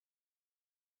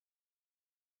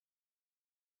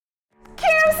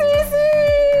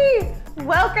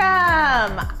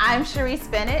Welcome! I'm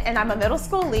Sharice Bennett, and I'm a middle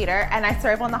school leader, and I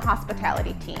serve on the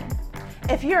hospitality team.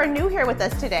 If you're new here with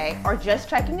us today or just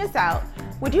checking us out,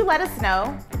 would you let us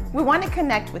know? We want to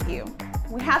connect with you.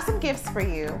 We have some gifts for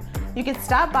you. You can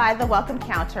stop by the welcome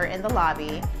counter in the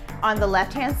lobby on the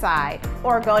left-hand side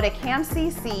or go to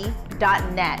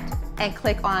camcc.net and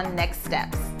click on Next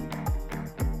Steps.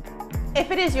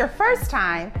 If it is your first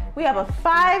time, we have a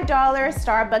 $5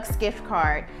 Starbucks gift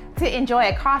card to enjoy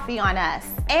a coffee on us,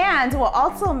 and we'll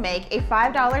also make a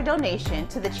 $5 donation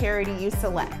to the charity you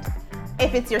select.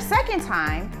 If it's your second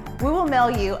time, we will mail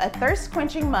you a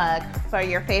thirst-quenching mug for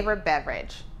your favorite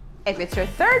beverage. If it's your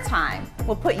third time,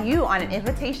 we'll put you on an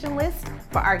invitation list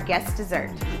for our guest dessert.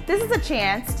 This is a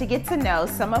chance to get to know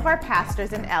some of our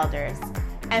pastors and elders,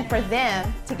 and for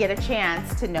them to get a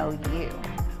chance to know you.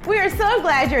 We are so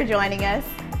glad you're joining us.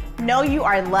 Know you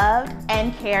are loved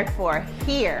and cared for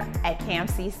here at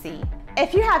CAMCC.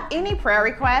 If you have any prayer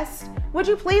requests, would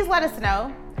you please let us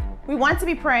know? We want to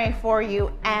be praying for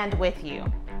you and with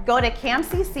you. Go to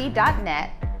camcc.net,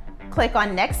 click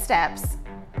on Next Steps,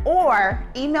 or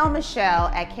email Michelle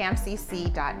at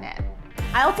camcc.net.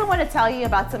 I also want to tell you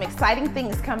about some exciting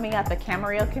things coming up at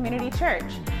Camarillo Community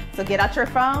Church, so get out your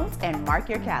phones and mark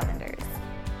your calendars.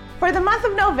 For the month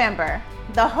of November,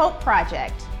 the Hope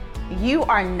Project, You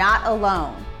Are Not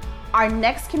Alone, our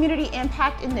next community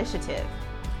impact initiative.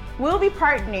 We'll be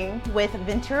partnering with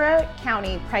Ventura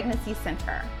County Pregnancy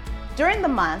Center. During the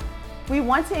month, we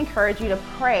want to encourage you to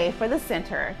pray for the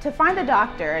center to find a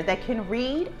doctor that can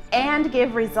read and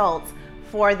give results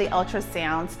for the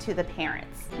ultrasounds to the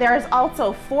parents. There is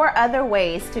also 4 other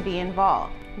ways to be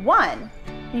involved. 1,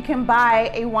 you can buy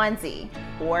a onesie,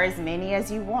 or as many as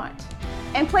you want,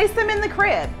 and place them in the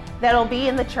crib that'll be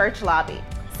in the church lobby.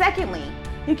 Secondly,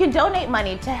 you can donate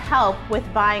money to help with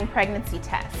buying pregnancy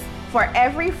tests. For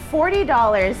every $40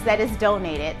 that is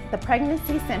donated, the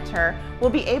Pregnancy Center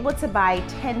will be able to buy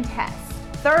 10 tests.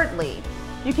 Thirdly,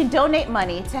 you can donate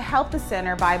money to help the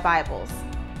center buy Bibles.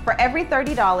 For every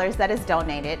 $30 that is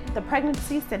donated, the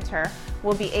Pregnancy Center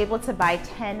will be able to buy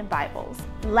 10 Bibles.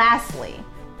 Lastly,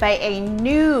 buy a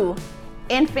new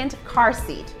infant car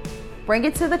seat. Bring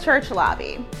it to the church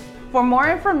lobby. For more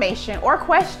information or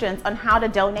questions on how to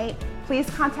donate, please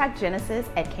contact Genesis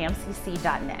at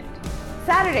camcc.net.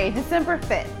 Saturday, December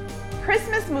 5th,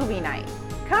 Christmas movie night.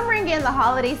 Come ring in the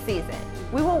holiday season.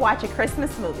 We will watch a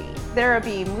Christmas movie. There will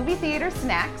be movie theater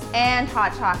snacks and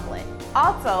hot chocolate.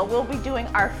 Also, we'll be doing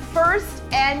our first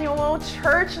annual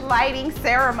church lighting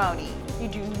ceremony. You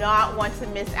do not want to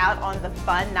miss out on the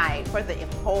fun night for the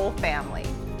whole family.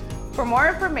 For more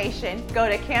information, go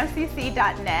to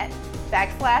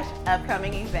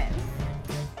camcc.net/upcoming events.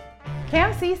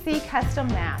 CAMCC Custom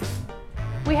Masks.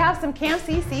 We have some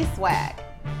CAMCC swag.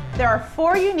 There are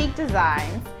 4 unique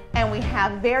designs, and we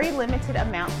have very limited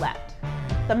amount left.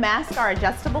 The masks are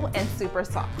adjustable and super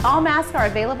soft. All masks are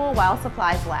available while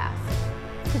supplies last.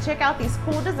 To check out these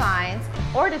cool designs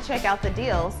or to check out the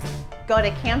deals, go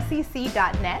to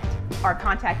camcc.net or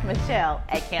contact Michelle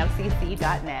at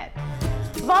camcc.net.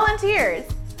 Volunteers.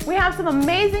 We have some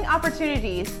amazing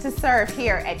opportunities to serve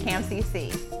here at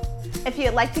CAMCC. If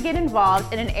you'd like to get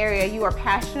involved in an area you are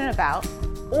passionate about,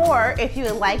 or if you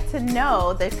would like to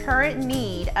know the current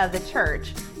need of the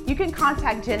church, you can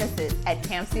contact Genesis at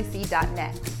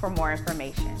camcc.net for more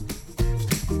information.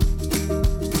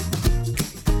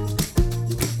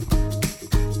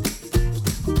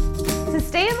 To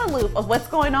stay in the loop of what's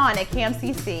going on at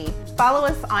CAMCC, follow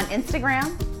us on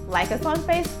Instagram, like us on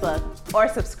Facebook, or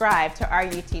subscribe to our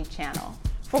YouTube channel.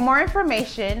 For more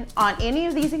information on any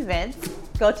of these events,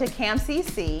 go to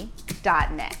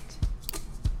camcc.net.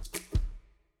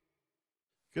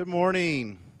 Good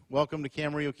morning. Welcome to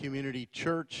Camarillo Community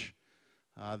Church,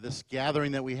 this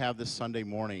gathering that we have this Sunday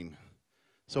morning.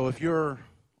 So if you're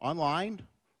online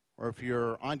or if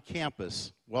you're on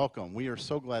campus, welcome. We are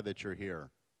so glad that you're here.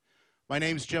 My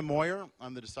name's Jim Moyer.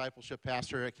 I'm the discipleship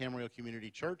pastor at Camarillo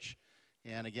Community Church.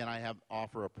 And again, I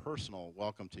offer a personal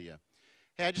welcome to you.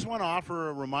 Hey, I just want to offer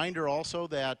a reminder also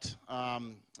that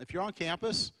if you're on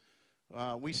campus,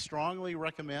 we strongly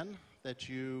recommend that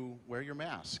you wear your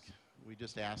mask. We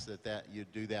just ask that you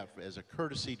do that as a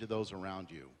courtesy to those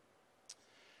around you.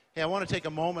 Hey, I want to take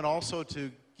a moment also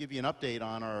to give you an update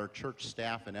on our church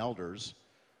staff and elders.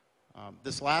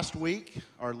 This last week,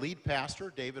 our lead pastor,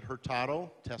 David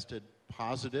Hurtado, tested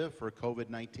positive for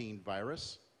COVID-19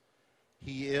 virus.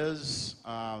 He is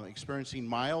experiencing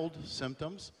mild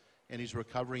symptoms, and he's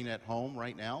recovering at home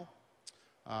right now.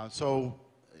 So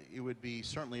it would be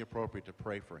certainly appropriate to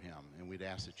pray for him, and we'd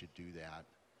ask that you do that.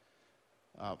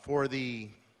 For the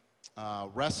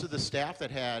rest of the staff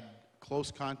that had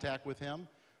close contact with him,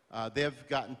 they've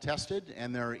gotten tested,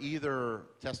 and they're either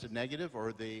tested negative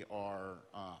or they are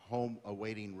home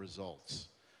awaiting results.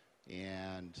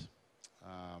 And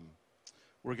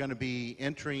we're going to be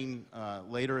entering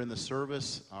later in the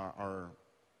service our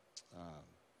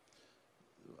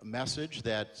message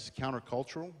that's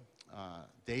countercultural.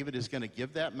 David is going to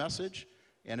give that message,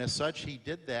 and as such, he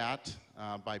did that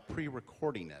by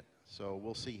pre-recording it. So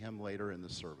we'll see him later in the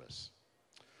service.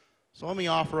 So let me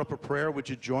offer up a prayer. Would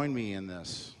you join me in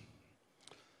this?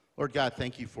 Lord God,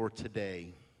 thank you for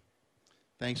today.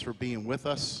 Thanks for being with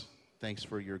us. Thanks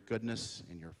for your goodness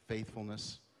and your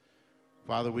faithfulness.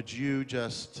 Father, would you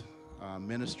just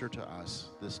minister to us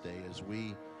this day as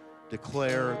we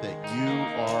declare that you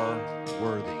are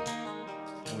worthy.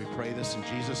 And we pray this in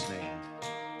Jesus' name.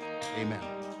 Amen.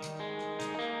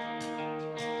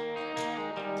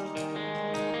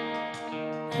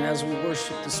 And as we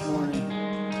worship this morning,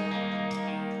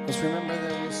 let's remember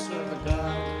that we serve a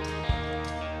God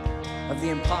of the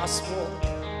impossible.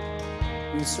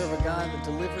 We serve a God that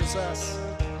delivers us,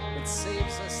 that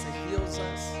saves us, that heals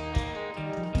us.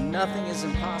 Nothing is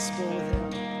impossible with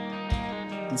him.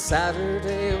 And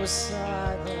Saturday was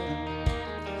silent,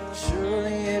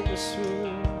 surely it was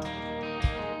true.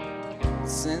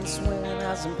 Since when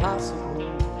has impossible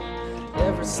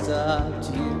ever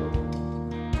stopped you?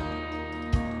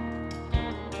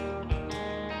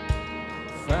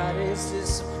 Friday's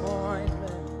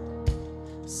disappointment,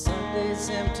 Sunday's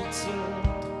empty too.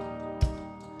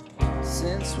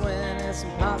 Since when has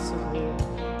impossible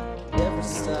ever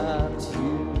stopped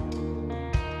you?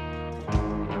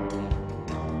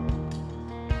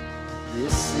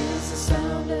 This is the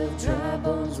sound of dry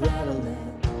bones rattling.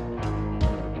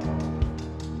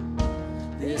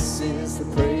 This is the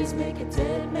praise, make a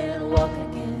dead man walk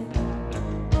again.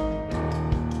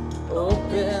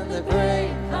 Open the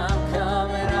grave, I'm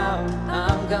coming out.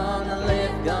 I'm gonna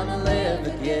live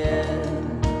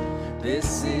again.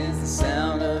 This is the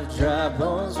sound of dry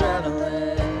bones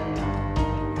rattling.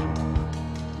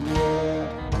 Yeah.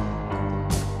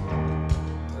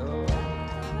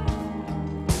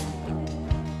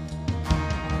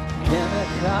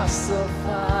 Pentecostal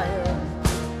fire,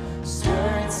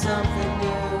 stirring something new.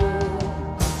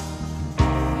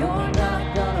 You're not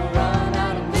gonna run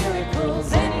out of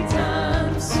miracles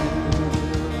anytime soon.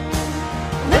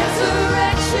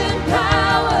 Resurrection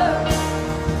power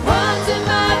runs in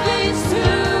my veins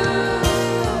too.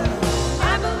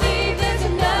 I believe there's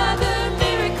another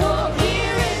miracle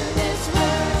here in this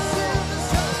room.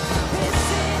 This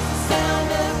is the sound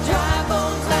of dry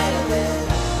bones rattling.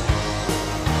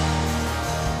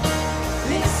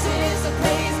 This is the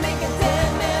praise, make a dead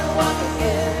man walk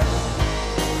again.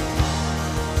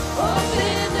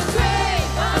 Open the grave,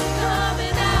 I'm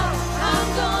coming out. I'm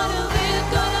gonna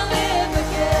live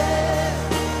again.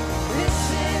 This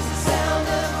is the sound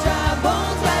of dry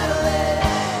bones rattling.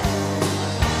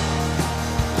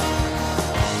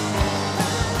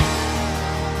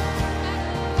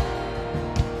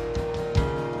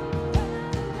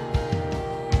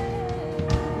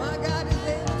 My God is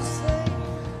able to save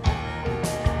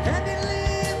and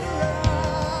deliver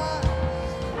us.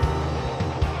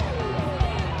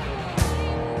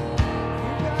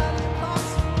 You got the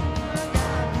impossible, my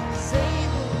God is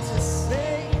able to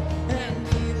save and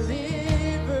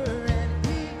deliver and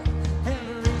heal and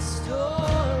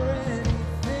restore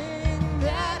anything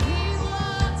that he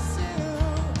wants to.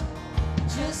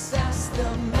 Just ask the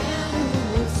man who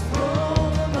was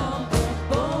thrown among the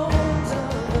bones of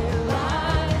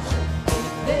Elijah if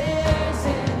there's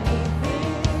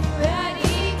anything that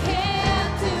he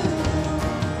can't do.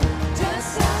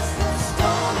 Just ask the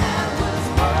stone that was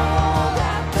rolled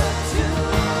at the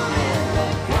tomb in the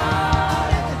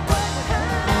garden what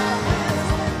happens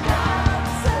when God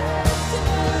says to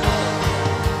move.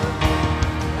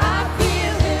 I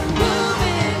feel him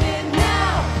moving it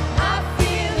now. I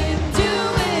feel him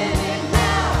doing it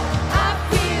now. I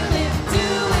feel him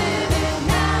doing it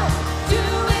now. Do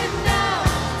it now.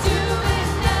 Do it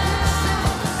now.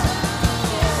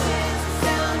 This is the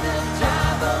sound of dry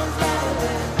bones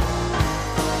rattling.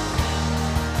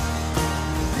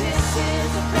 This is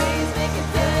the praise, make a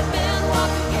dead man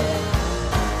walk again.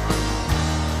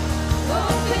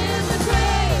 Open the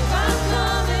grave, I'm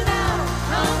coming out.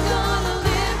 I'm gonna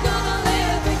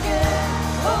live again.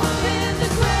 Open the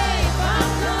grave, I'm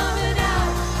coming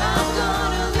out. I'm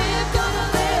gonna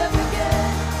live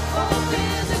again.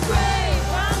 Open the grave,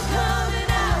 I'm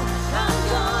coming out. I'm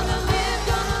gonna live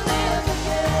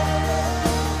again.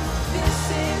 This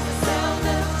is the sound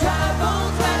of dry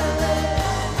bones rattling.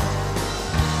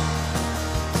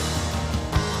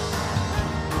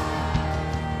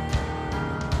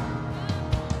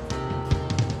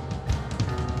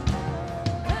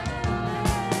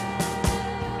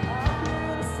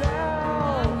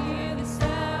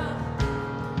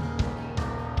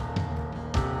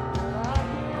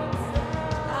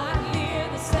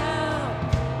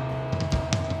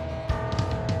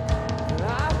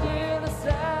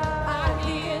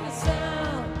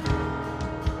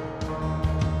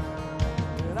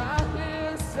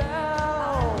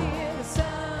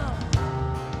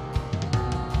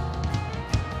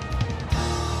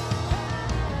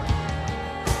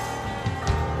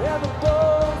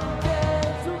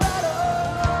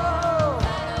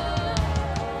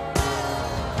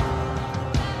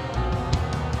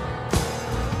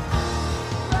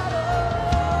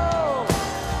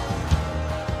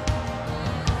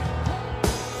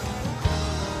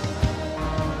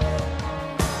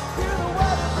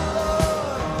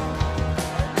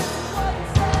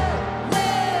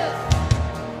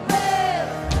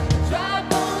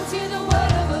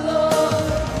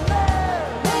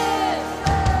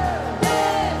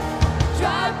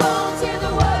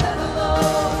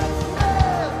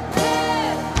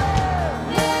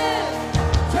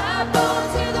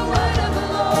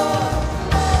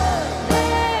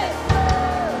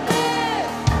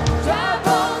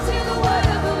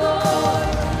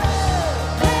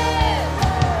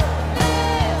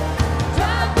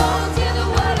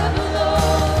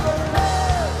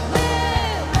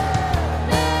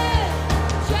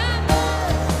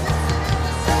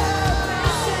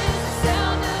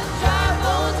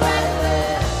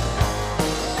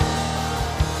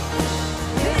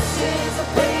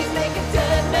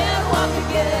 walk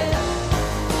again.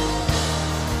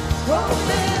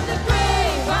 Open the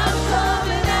grave, I'm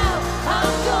coming out.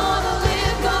 I'm gonna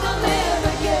live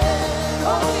again.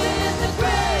 Open the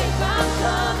grave, I'm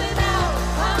coming out.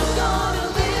 I'm gonna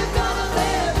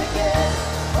live again.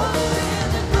 Open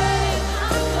the grave,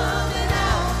 I'm coming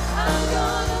out. I'm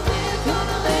gonna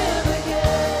live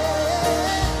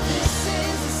again. This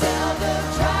is the sound of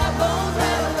dry bones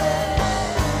rattling.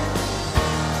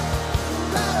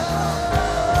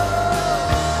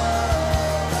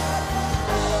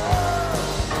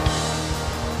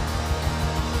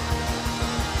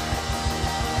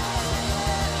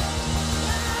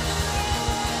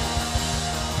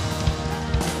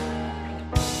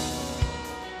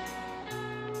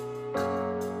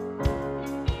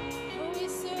 We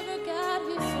serve a God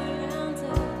who surrounds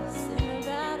us in our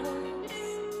battles.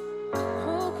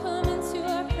 Oh, come into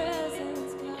our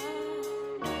presence, God.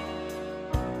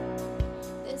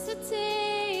 There's a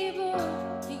table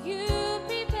that you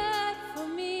prepared for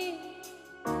me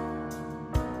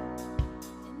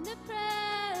in the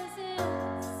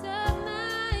presence of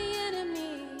my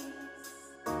enemies.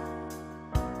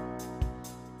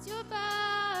 It's your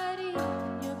body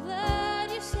and your blood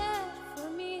you shed for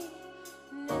me.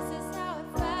 And this is how I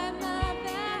fight my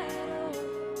battles.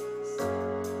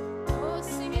 Oh,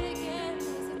 sing it again.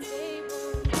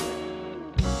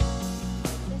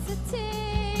 There's a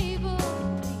table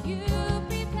that you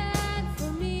prepared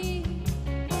for me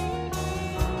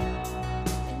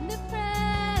in the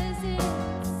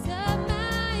presence of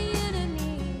my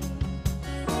enemies.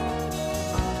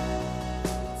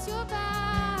 It's your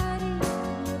body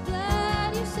and your blood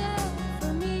you shed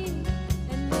for me.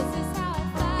 And this is how I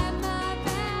fight my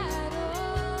battles.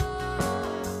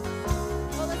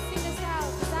 Oh, let's sing this out,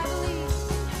 'cause I believe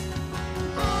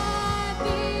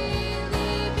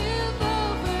you've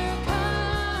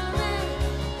overcome it.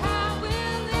 I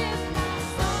will lift my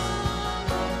song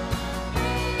of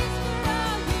praise for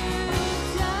all you've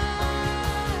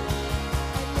done.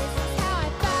 And this is how I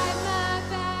fight my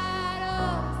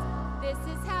battles. This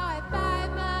is how I fight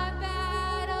my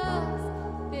battles.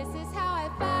 This is how I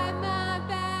fight my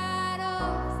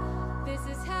battles. This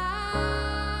is how.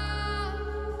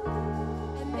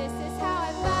 And this is how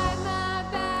I fight my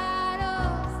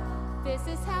battles. This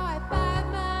is how I fight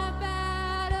my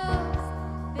battles.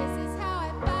 This is how I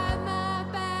fight my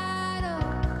battle.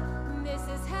 This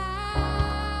is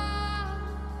how.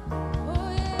 Oh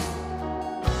yeah.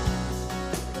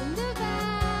 In the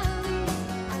valley,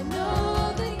 I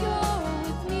know that you're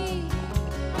with me.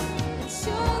 And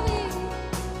surely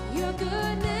your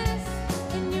goodness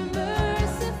and your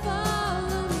mercy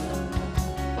follow me.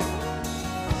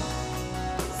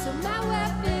 So my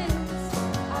weapons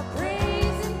are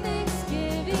praise and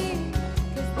thanksgiving,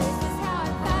 'cause this is how I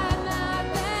fight my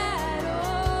battles.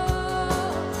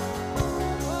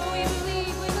 Oh, we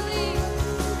believe, we believe.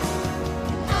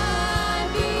 I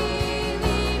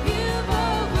believe you've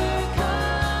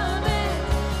overcome it.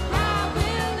 I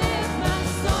will lift my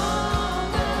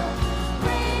song of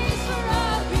praise for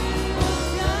all you've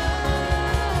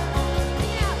done.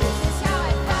 Yeah, this is how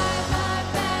I fight my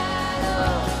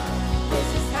battle. This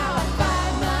is how I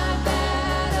fight my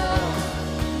battle.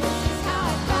 This is how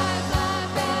I fight my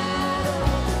battle.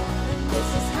 And this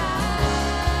is how.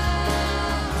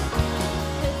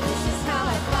 This is how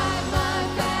I fight my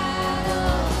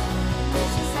battle.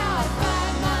 This is how I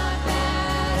fight my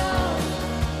battle.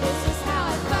 This is how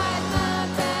I fight my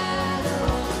battle.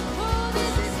 Oh,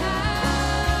 this is how.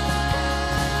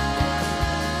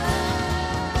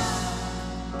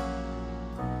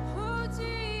 Oh,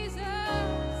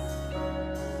 Jesus.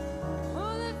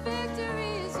 Oh, the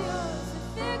victory is yours. The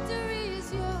victory is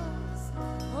yours.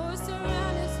 Oh,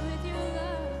 surround us with your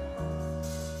love.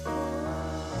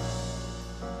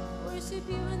 Worship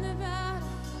you in the battle.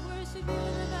 Worship you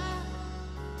in the battle.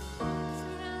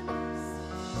 Surround us.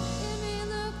 It may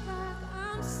look like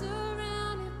I'm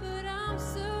surrounded, but I'm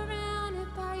surrounded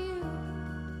by you.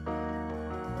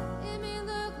 It may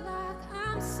look like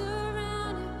I'm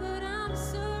surrounded, but I'm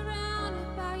surrounded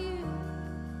by you.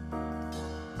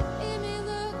 It may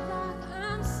look like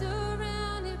I'm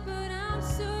surrounded, but I'm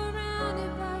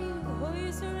surrounded by you. Oh,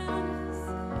 you surround us.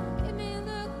 It may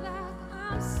look like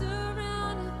I'm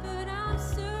surrounded, but I'm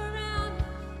surrounded.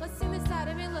 Let's sing this out.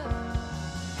 It may look.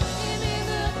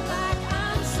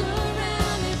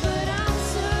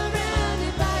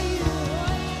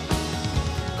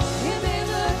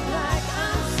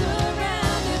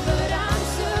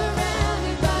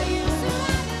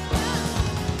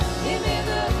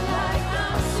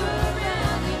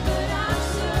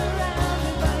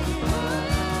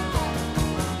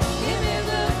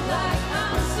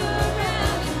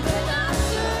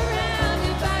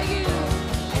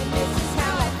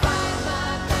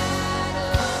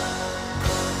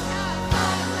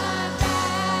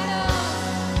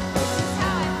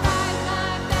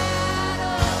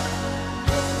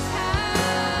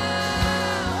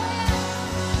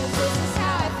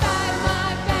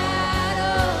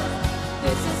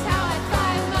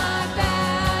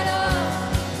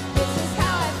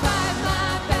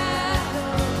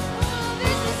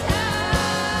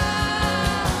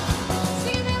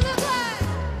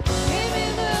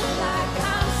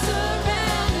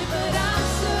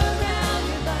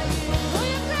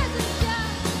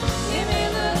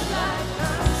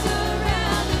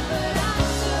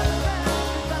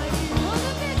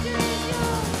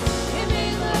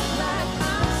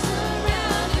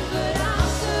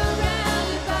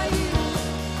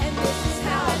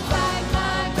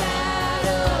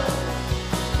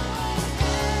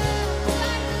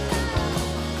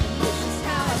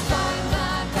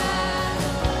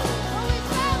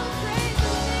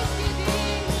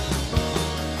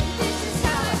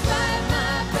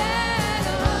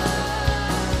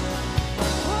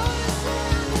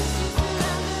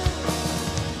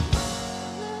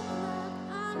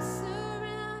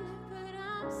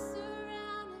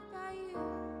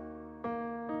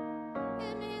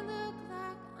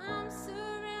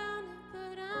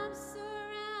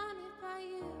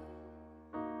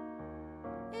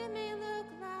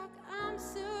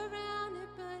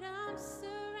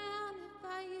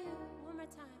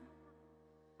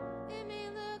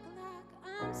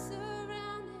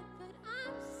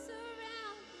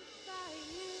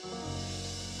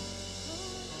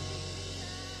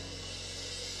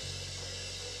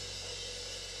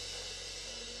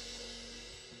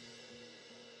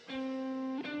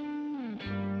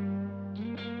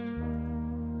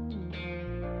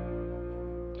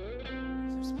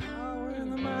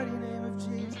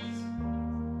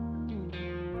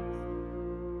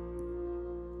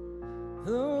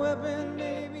 The weapon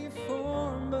may be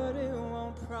formed, but it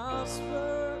won't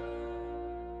prosper.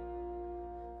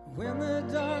 When the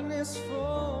darkness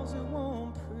falls, it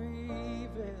won't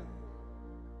prevail.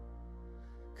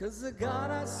 'Cause the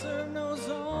God I serve knows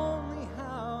only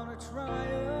how to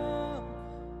triumph.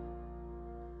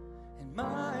 And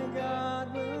my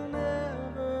God will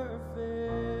never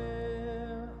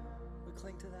fail. We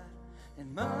cling to that.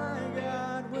 And my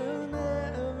God will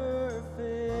never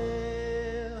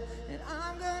fail. And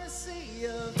I'm gonna see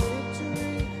a